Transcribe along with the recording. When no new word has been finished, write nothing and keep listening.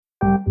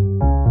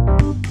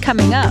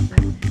Coming up,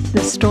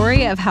 the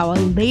story of how a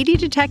lady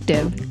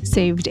detective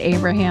saved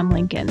Abraham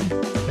Lincoln.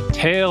 A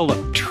tale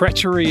of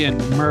treachery and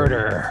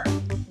murder.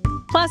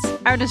 Plus,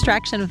 our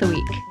distraction of the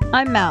week.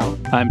 I'm Mel.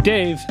 I'm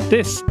Dave.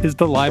 This is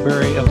the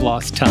Library of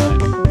Lost Time.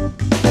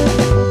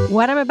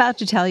 What I'm about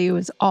to tell you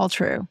is all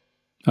true.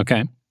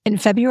 Okay. In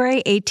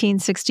February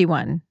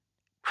 1861,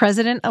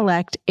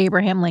 President-elect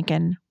Abraham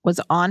Lincoln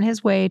was on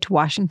his way to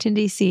Washington,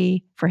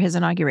 D.C. for his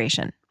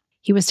inauguration.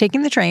 He was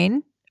taking the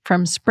train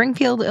from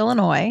Springfield,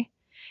 Illinois,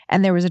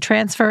 and there was a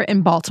transfer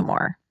in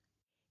Baltimore.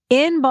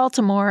 In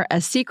Baltimore,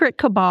 a secret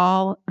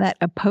cabal that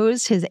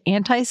opposed his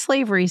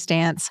anti-slavery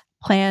stance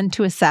planned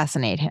to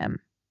assassinate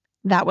him.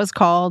 That was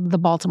called the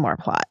Baltimore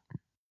Plot.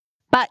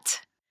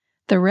 But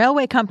the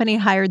railway company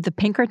hired the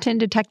Pinkerton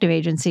Detective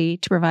Agency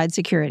to provide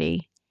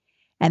security,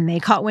 and they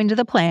caught wind of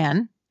the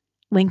plan.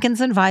 Lincoln's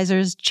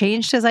advisors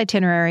changed his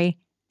itinerary,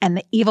 and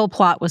the evil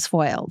plot was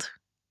foiled.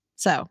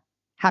 So,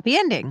 happy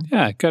ending.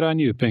 Yeah, good on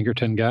you,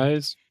 Pinkerton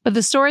guys. But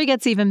the story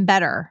gets even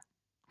better,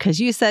 because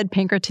you said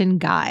Pinkerton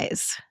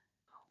guys.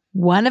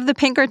 One of the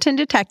Pinkerton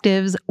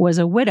detectives was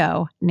a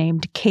widow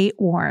named Kate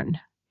Warren.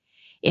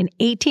 In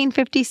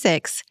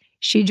 1856,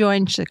 she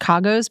joined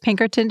Chicago's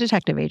Pinkerton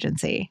Detective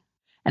Agency,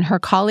 and her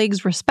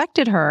colleagues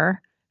respected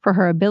her for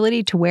her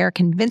ability to wear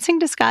convincing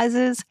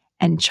disguises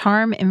and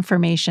charm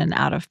information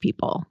out of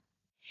people.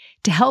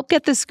 To help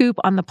get the scoop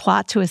on the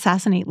plot to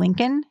assassinate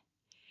Lincoln,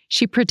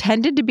 she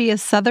pretended to be a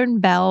Southern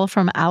belle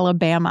from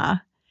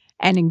Alabama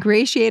and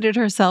ingratiated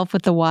herself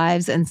with the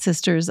wives and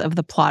sisters of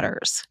the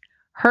plotters.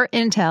 Her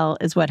intel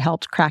is what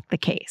helped crack the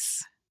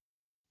case.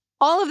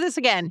 All of this,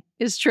 again,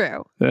 is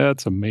true.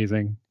 That's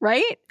amazing.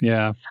 Right?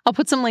 Yeah. I'll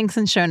put some links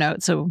in show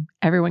notes so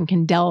everyone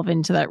can delve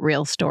into that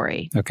real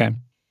story. Okay.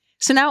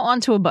 So now on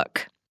to a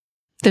book.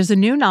 There's a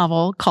new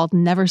novel called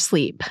Never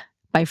Sleep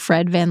by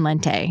Fred Van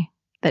Lente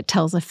that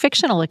tells a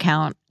fictional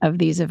account of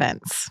these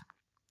events.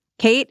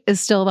 Kate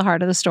is still the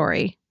heart of the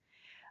story,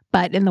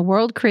 but in the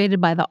world created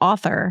by the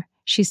author,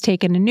 she's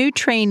taken a new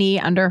trainee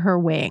under her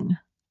wing,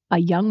 a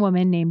young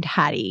woman named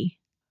Hattie.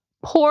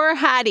 Poor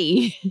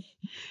Hattie.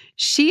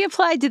 She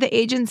applied to the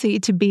agency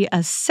to be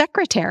a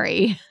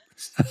secretary.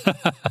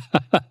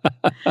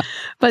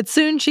 But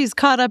soon she's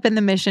caught up in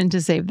the mission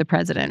to save the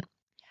president.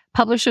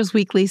 Publishers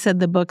Weekly said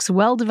the book's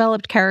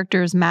well-developed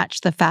characters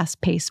match the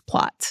fast-paced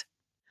plot.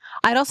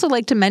 I'd also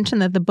like to mention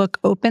that the book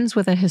opens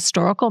with a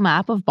historical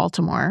map of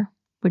Baltimore,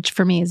 which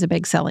for me is a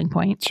big selling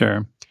point.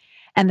 Sure.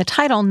 And the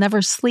title,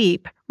 Never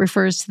Sleep,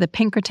 refers to the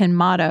Pinkerton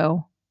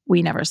motto,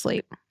 "We never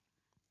sleep."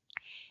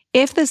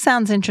 If this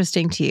sounds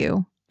interesting to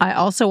you, I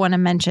also want to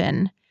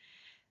mention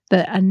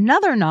that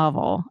another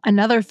novel,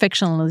 another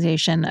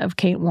fictionalization of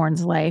Kate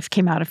Warren's life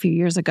came out a few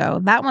years ago.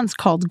 That one's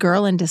called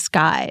Girl in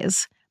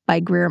Disguise by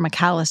Greer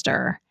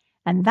McAllister.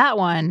 And that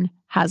one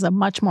has a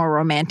much more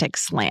romantic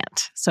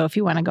slant. So if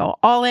you want to go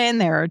all in,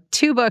 there are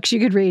two books you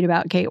could read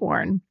about Kate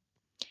Warren.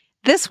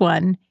 This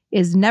one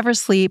is Never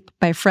Sleep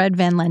by Fred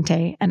Van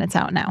Lente, and it's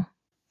out now.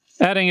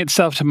 Adding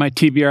itself to my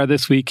TBR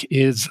this week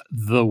is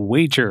The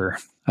Wager,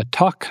 a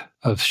talk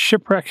of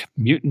shipwreck,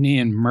 mutiny,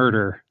 and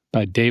murder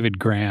by David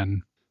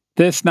Gran.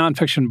 This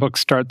nonfiction book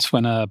starts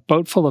when a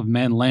boat full of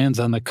men lands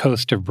on the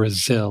coast of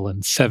Brazil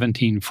in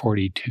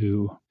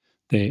 1742.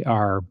 They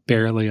are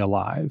barely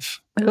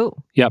alive. Oh.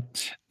 Yep.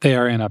 They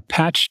are in a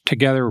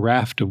patched-together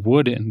raft of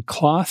wood and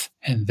cloth,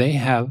 and they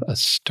have a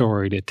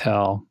story to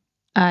tell.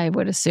 I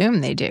would assume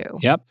they do.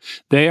 Yep.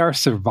 They are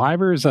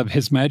survivors of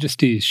His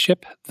Majesty's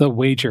ship, The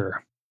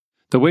Wager.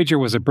 The Wager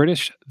was a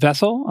British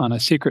vessel on a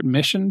secret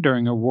mission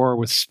during a war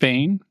with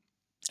Spain.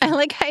 I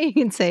like how you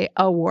can say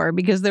a war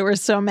because there were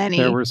so many.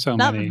 There were so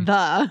many.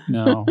 Not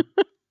the.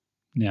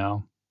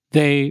 No.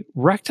 They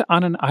wrecked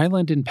on an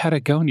island in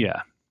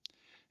Patagonia.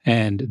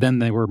 And then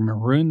they were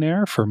marooned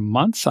there for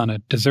months on a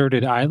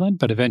deserted island,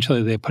 but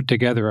eventually they put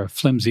together a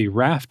flimsy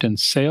raft and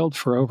sailed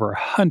for over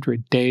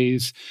 100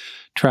 days,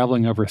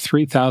 traveling over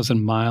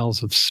 3,000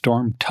 miles of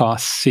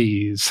storm-tossed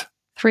seas.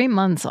 3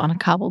 months on a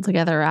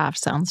cobbled-together raft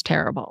sounds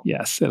terrible.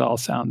 Yes, it all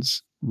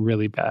sounds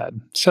really bad.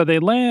 So they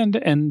land,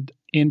 and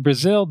in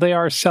Brazil, they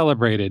are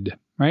celebrated,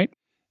 right?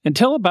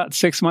 Until about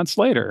 6 months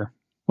later,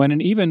 when an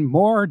even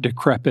more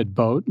decrepit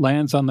boat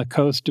lands on the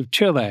coast of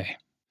Chile.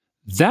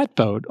 That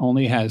boat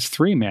only has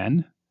 3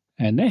 men,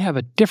 and they have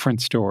a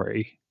different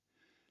story.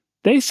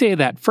 They say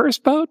that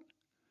first boat,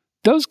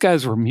 those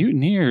guys were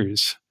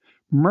mutineers.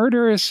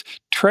 Murderous,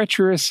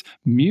 treacherous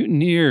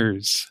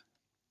mutineers.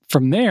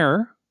 From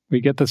there,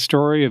 we get the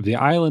story of the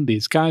island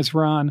these guys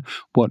were on,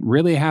 what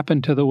really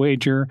happened to the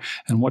Wager,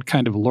 and what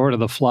kind of Lord of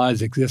the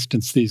Flies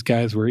existence these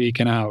guys were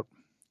eking out.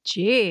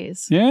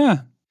 Jeez.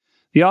 Yeah.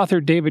 The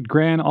author David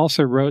Gran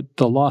also wrote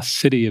The Lost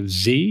City of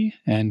Z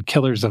and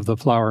Killers of the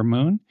Flower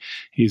Moon.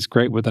 He's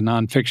great with the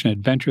nonfiction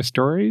adventure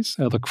stories.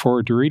 I look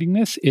forward to reading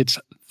this. It's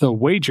The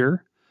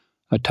Wager,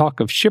 a talk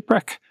of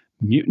shipwreck,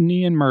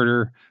 mutiny, and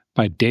murder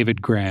by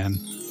David Gran.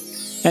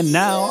 And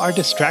now our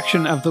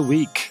distraction of the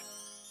week.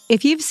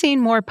 If you've seen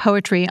more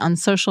poetry on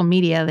social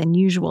media than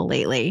usual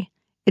lately,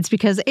 it's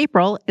because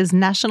April is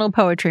National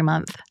Poetry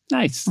Month.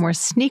 Nice. And we're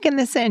sneaking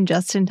this in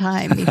just in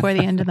time before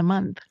the end of the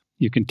month.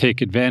 You can take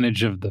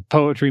advantage of the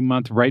poetry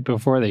month right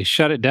before they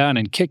shut it down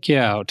and kick you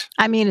out.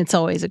 I mean, it's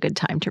always a good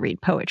time to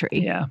read poetry.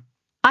 Yeah.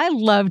 I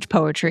loved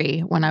poetry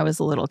when I was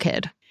a little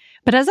kid.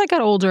 But as I got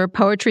older,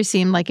 poetry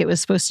seemed like it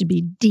was supposed to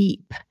be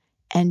deep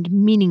and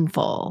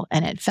meaningful,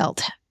 and it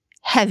felt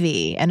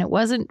heavy, and it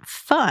wasn't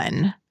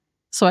fun.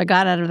 So I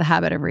got out of the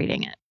habit of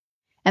reading it.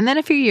 And then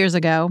a few years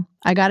ago,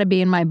 I got a bee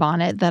in my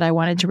bonnet that I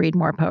wanted to read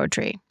more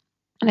poetry.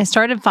 And I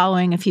started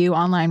following a few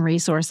online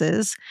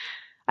resources.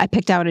 I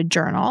picked out a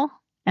journal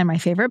and my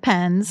favorite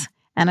pens,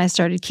 and I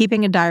started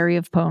keeping a diary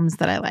of poems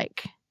that I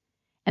like.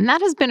 And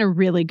that has been a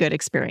really good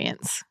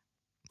experience.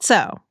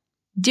 So,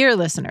 dear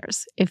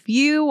listeners, if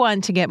you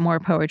want to get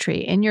more poetry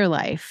in your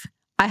life,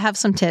 I have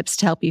some tips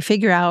to help you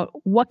figure out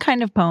what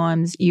kind of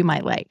poems you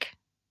might like,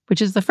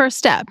 which is the first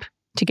step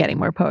to getting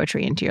more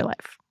poetry into your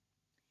life.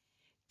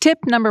 Tip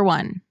number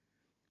 1,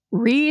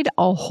 read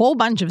a whole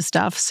bunch of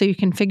stuff so you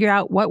can figure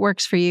out what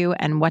works for you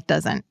and what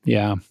doesn't.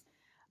 Yeah.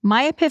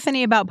 My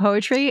epiphany about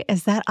poetry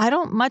is that I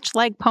don't much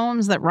like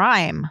poems that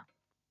rhyme.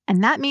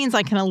 And that means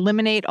I can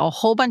eliminate a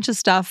whole bunch of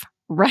stuff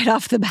right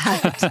off the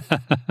bat.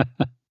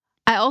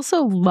 I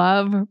also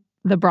love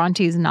the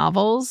Brontes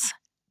novels,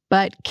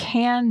 but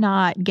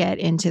cannot get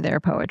into their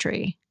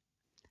poetry.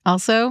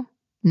 Also,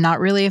 not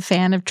really a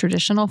fan of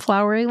traditional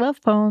flowery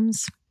love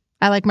poems.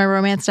 I like my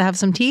romance to have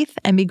some teeth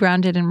and be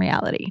grounded in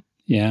reality.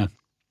 Yeah.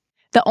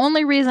 The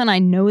only reason I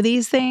know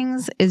these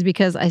things is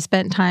because I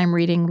spent time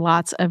reading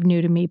lots of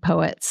new-to-me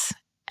poets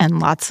and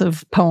lots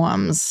of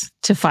poems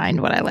to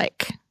find what I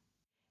like.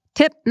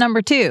 Tip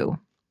number 2,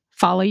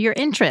 follow your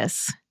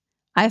interests.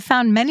 I've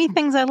found many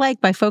things I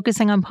like by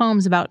focusing on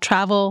poems about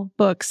travel,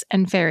 books,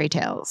 and fairy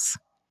tales.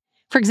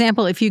 For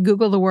example, if you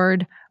Google the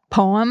word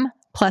poem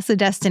plus a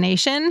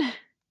destination,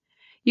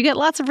 you get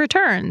lots of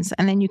returns,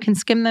 and then you can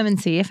skim them and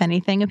see if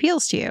anything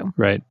appeals to you.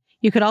 Right.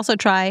 You could also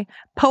try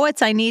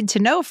poets I need to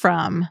know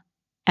from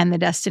and the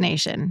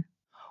destination.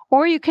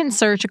 Or you can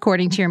search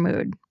according to your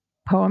mood.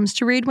 Poems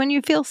to read when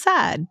you feel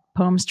sad,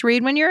 poems to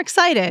read when you're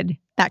excited,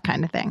 that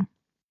kind of thing.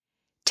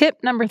 Tip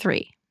number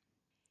 3,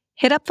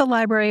 hit up the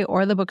library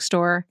or the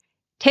bookstore,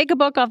 take a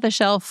book off the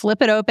shelf,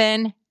 flip it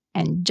open,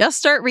 and just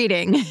start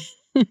reading.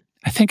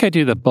 I think I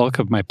do the bulk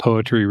of my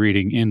poetry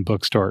reading in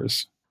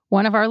bookstores.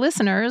 One of our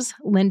listeners,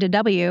 Linda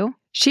W.,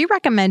 she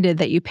recommended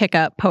that you pick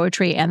up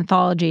poetry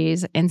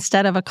anthologies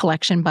instead of a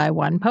collection by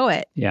one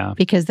poet. Yeah.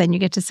 Because then you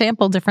get to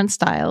sample different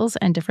styles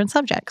and different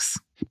subjects.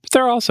 But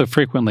there are also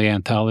frequently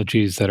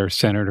anthologies that are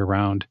centered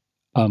around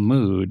a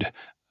mood,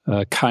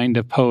 a kind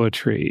of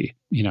poetry,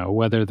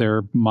 whether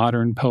they're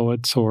modern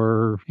poets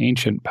or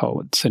ancient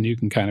poets, and you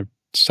can kind of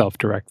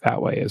self-direct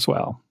that way as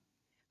well.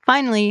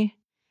 Finally,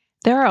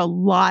 there are a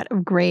lot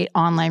of great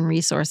online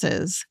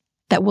resources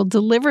that will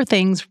deliver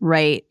things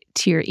right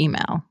to your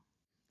email.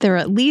 There are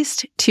at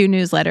least 2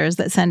 newsletters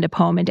that send a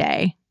poem a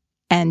day,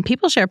 and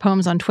people share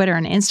poems on Twitter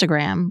and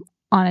Instagram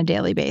on a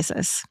daily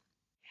basis.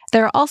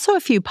 There are also a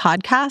few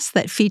podcasts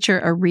that feature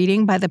a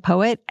reading by the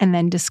poet and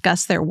then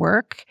discuss their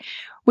work,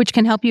 which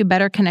can help you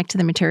better connect to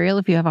the material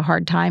if you have a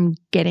hard time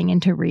getting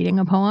into reading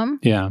a poem.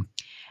 Yeah.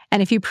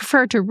 And if you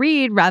prefer to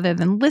read rather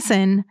than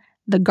listen,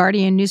 the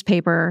Guardian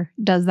newspaper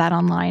does that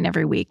online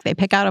every week. They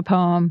pick out a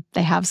poem,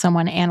 they have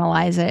someone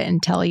analyze it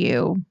and tell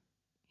you,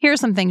 here are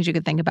some things you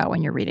could think about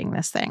when you're reading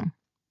this thing.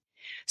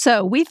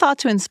 So we thought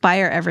to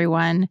inspire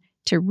everyone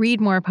to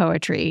read more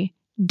poetry,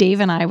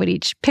 Dave and I would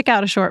each pick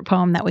out a short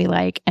poem that we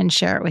like and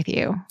share it with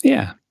you.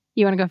 Yeah.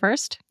 You want to go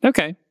first?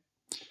 Okay.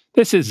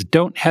 This is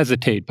Don't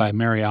Hesitate by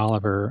Mary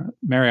Oliver.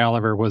 Mary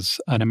Oliver was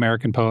an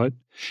American poet.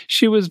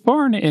 She was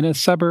born in a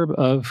suburb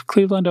of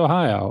Cleveland,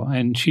 Ohio,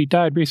 and she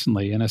died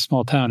recently in a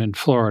small town in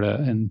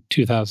Florida in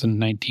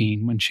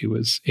 2019 when she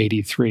was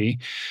 83.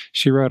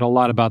 She wrote a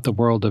lot about the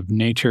world of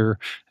nature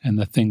and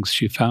the things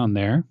she found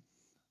there.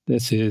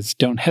 This is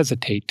Don't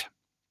Hesitate.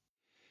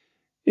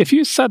 If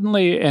you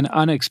suddenly and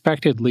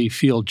unexpectedly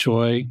feel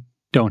joy,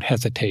 don't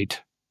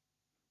hesitate.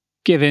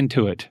 Give in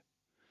to it.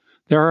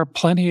 There are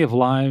plenty of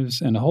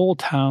lives and whole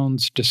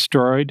towns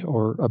destroyed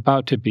or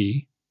about to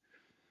be.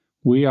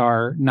 We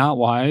are not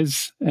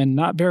wise and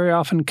not very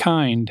often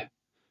kind,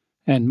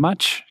 and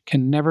much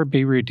can never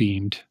be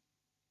redeemed.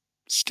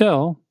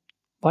 Still,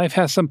 life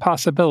has some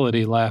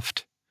possibility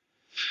left.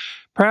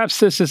 Perhaps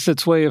this is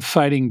its way of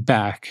fighting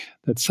back,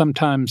 that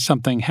sometimes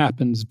something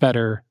happens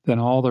better than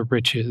all the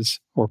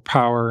riches or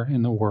power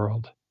in the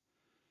world.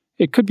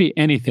 It could be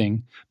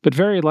anything, but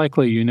very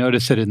likely you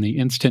notice it in the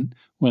instant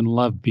when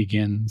love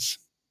begins.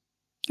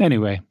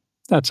 Anyway,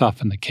 that's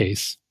often the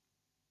case.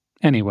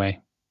 Anyway,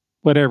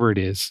 whatever it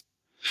is,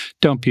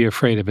 don't be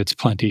afraid of its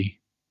plenty.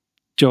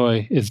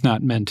 Joy is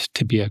not meant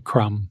to be a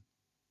crumb.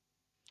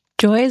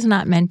 Joy is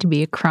not meant to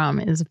be a crumb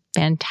is a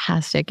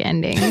fantastic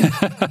ending.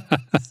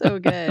 So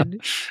good.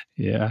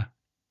 Yeah.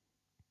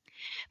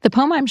 The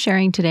poem I'm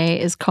sharing today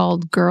is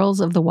called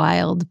Girls of the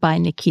Wild by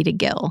Nikita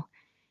Gill.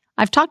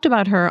 I've talked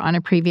about her on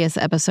a previous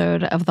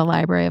episode of the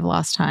Library of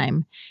Lost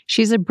Time.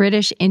 She's a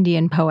British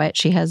Indian poet.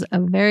 She has a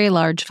very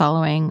large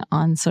following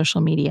on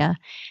social media.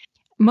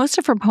 Most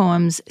of her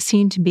poems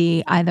seem to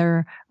be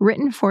either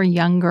written for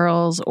young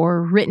girls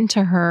or written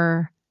to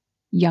her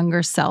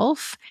younger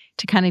self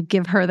to kind of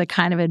give her the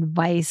kind of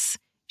advice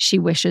she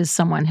wishes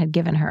someone had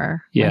given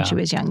her when she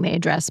was young. They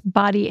address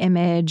body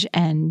image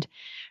and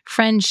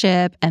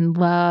friendship and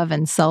love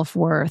and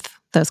self-worth,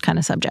 those kind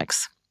of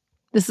subjects.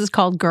 This is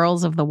called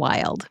Girls of the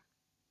Wild.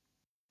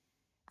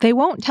 They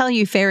won't tell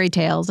you fairy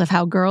tales of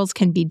how girls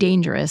can be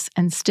dangerous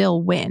and still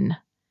win.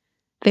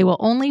 They will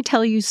only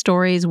tell you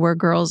stories where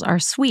girls are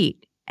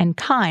sweet and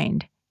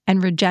kind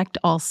and reject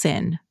all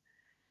sin.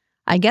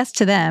 I guess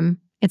to them,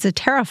 it's a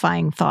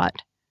terrifying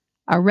thought.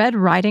 A Red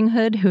Riding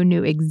Hood who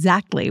knew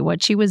exactly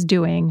what she was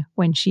doing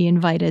when she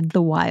invited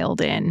the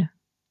wild in.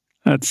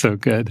 That's so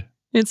good.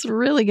 It's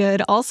really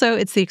good. Also,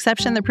 it's the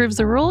exception that proves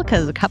the rule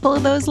because a couple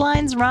of those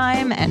lines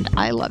rhyme, and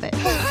I love it.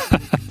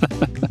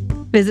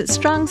 Visit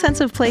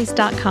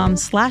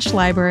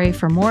strongsenseofplace.com/library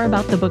for more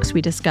about the books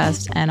we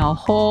discussed and a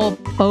whole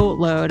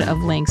boatload of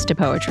links to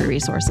poetry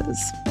resources.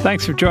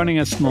 Thanks for joining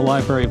us in the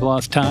Library of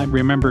Lost Time.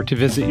 Remember to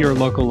visit your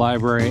local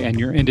library and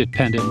your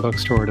independent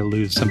bookstore to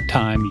lose some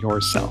time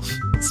yourself.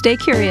 Stay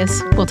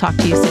curious. We'll talk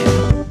to you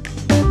soon.